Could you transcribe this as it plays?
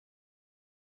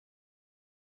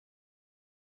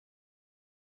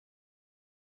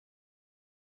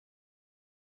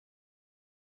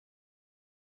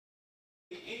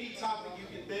any topic you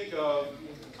can think of,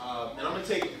 and I'm going to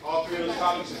take all three of those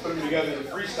topics and put them together in a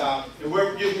freestyle. And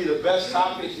whoever gives me the best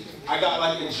topic, I got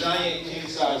like a giant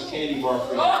king-size candy bar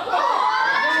for you. I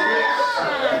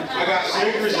got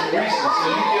Snickers and Reese's, so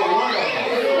you get one of them.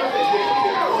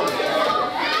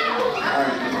 All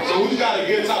right, so who's got a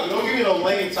good topic? Don't give me no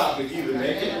lame topic either,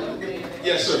 man.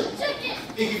 Yes, sir.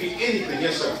 It can be anything.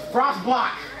 Yes, sir. Frost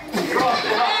block. Frost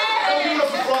block. Oh, give it up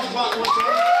for frost block one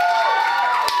time.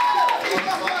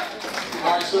 All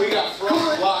right, so we got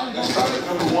frost block. That's topic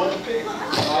number one.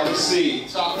 Let's see.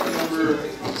 Topic number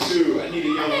two. I need a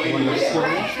young lady. Yes.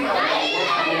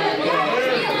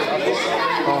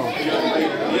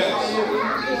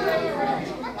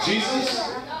 Jesus.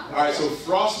 All right, so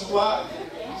frost block.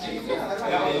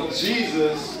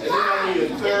 Jesus. And then I need a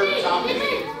third topic.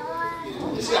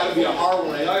 It's got to be a hard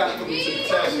one. Y'all got to put me to the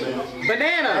test, man.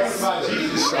 Bananas. About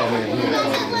Jesus. Oh, man.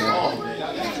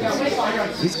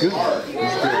 He's good. A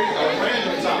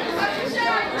random topic.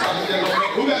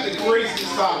 Who got the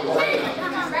craziest topic right now?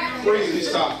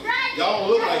 Craziest topic. Y'all don't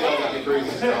look like y'all got the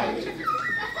craziest topic.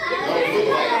 Y'all don't look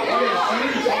like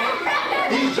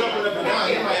he's jumping up and down.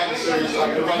 He might have a serious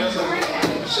topic.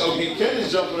 Okay, Ken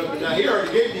is jumping up and down. He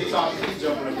already gave me a topic. He's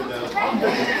jumping up and down.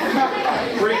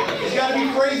 It's got to be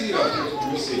crazy, though.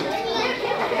 Let me see.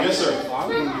 Yes, sir.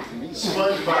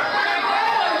 SpongeBob.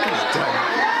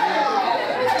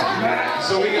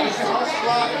 So we got Frost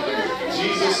Block,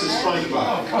 Jesus, and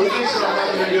SpongeBob. Who thinks I'm not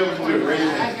going to be able to do it? Raise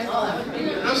your hand.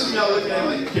 Now some of y'all looking at me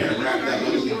like you can't rap that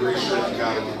really great shirt you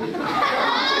got on.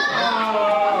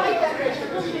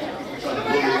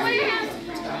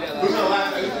 Who's gonna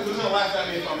laugh at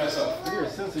me if I mess up? You're a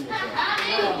sense of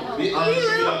yourself. Be honest,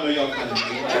 we don't know y'all kind of me.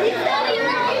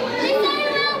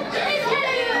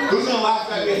 Who's gonna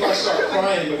laugh at me if I start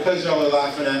crying because y'all are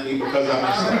laughing at me because I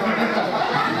messed up?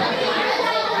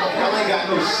 Y'all ain't got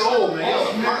no soul, man. Y'all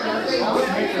are partners.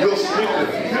 Real sprinkler.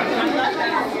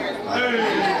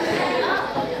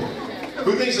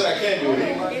 Who thinks that I can do it?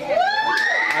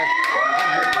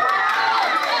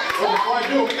 Well, before I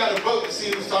do it, we got to vote to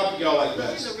see whose topic y'all like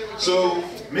best. So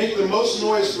make the most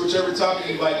noise for whichever topic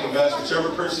you like the best. Whichever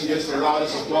person gets the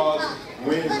loudest applause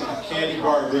wins a candy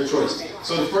bar of their choice.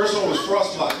 So the first one was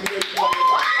Frost Block.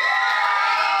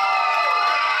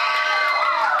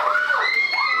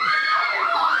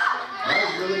 That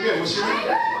was really good. What's your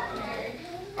name?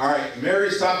 All right,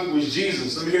 Mary's topic was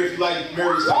Jesus. Let me hear if you like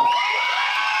Mary's topic.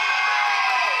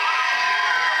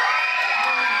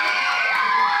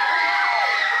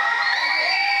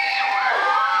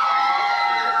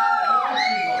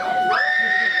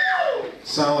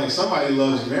 Sound like somebody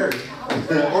loves Mary.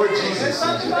 Or Jesus.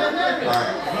 All right.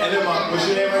 And then what's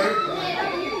your name right here?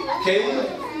 Caleb?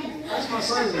 That's my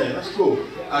son's name. That's cool.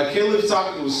 Caleb's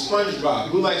topic was SpongeBob.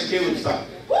 Who likes Caleb's topic?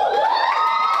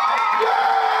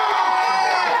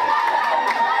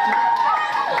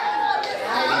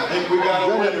 I think we got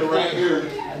a winner right here.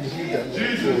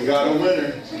 Jesus. We got a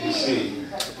winner. Let's see.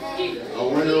 A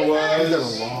winner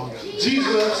was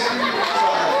Jesus.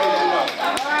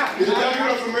 Is it done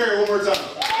enough for Mary one more time?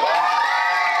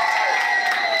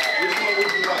 Which one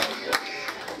would you like?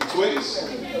 Twix?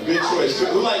 Good choice.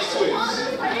 Who likes Twix?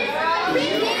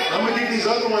 I'm going to give these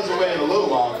other ones away in a little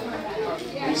while.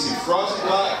 Let me see. Frost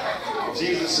Block,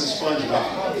 Jesus, and SpongeBob.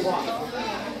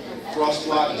 Frost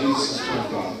Block, Jesus, and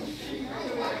SpongeBob.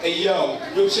 Hey, yo,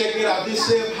 check it out. This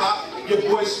hip hop. Your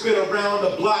boy spit around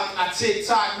the block. I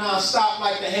tick-tock non-stop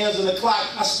like the hands on the clock.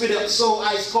 I spit up so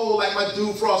ice cold like my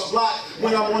dude Frost Block.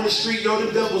 When I'm on the street, yo,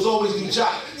 the devils always do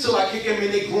jock. Till I kick them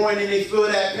in their groin and they feel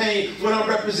that pain. When I'm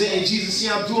representing Jesus, see,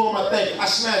 I'm doing my thing. I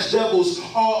smash devils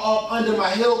all up under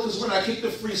my hill. Cause when I kick the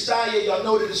freestyle, yeah, y'all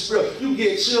know that it's real. You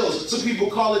get chills. Some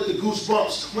people call it the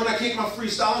goosebumps. When I kick my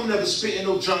freestyle, I'm never spitting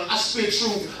no junk. I spit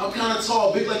truth. I'm kind of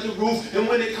tall, big like the roof. And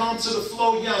when it comes to the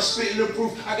flow, yeah, I'm spitting the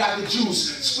proof. I got the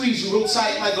juice. Squeeze you real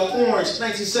tight like an orange.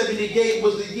 1978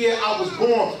 was the year I was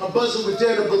born. I'm buzzing with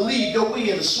dare to believe, yo, we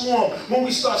in a swarm. When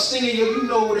we start singing, yo, you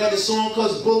know that it's on,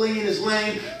 cause bullying is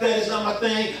lame. That is not my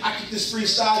thing. I keep this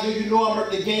freestyle, yo, you know I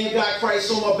murk the game. Got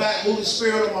Christ on my back, Holy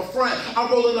Spirit on my front. I'm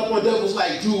rolling up on devils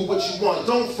like, dude, what you want?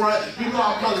 Don't front. You know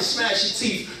I'll probably smash your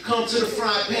teeth. Come to the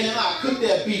frying pan, I'll cook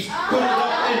that beef. Put it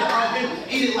up in the oven,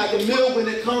 eat it like a meal. When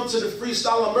it comes to the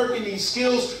freestyle, I'm working these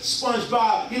skills.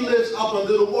 SpongeBob, he lives up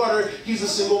under the water. He's a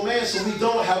single man, so we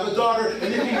don't have a daughter.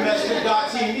 And if he messes with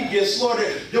God's team, he gets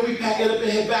slaughtered. Yo, we pack it up and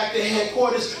head back to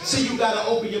headquarters. See, you gotta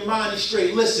open your mind and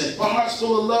straight. Listen, my heart's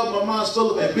full of love, my mind's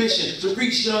full of ambition to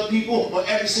reach young people on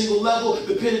every single level,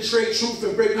 to penetrate truth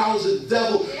and break powers of the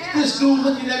devil. This dude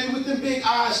looking at me with them big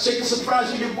eyes, taking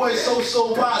surprise, your boy is so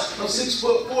wise. I'm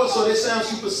 6'4", so they sound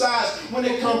super size. When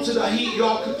it comes to the heat,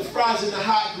 y'all cook the fries in the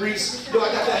hot grease. Yo,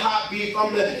 I got that hot beef,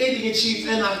 I'm the Indian chief,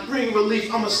 and I bring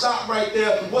relief. I'ma stop right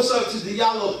there. What's up to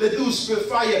Diallo? The dude spit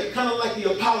fire, kinda like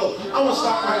the Apollo. I'ma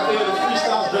stop right there, the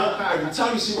freestyle's done. Every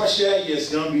time you see Rashad, yeah,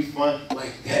 it's gonna be fun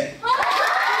like that.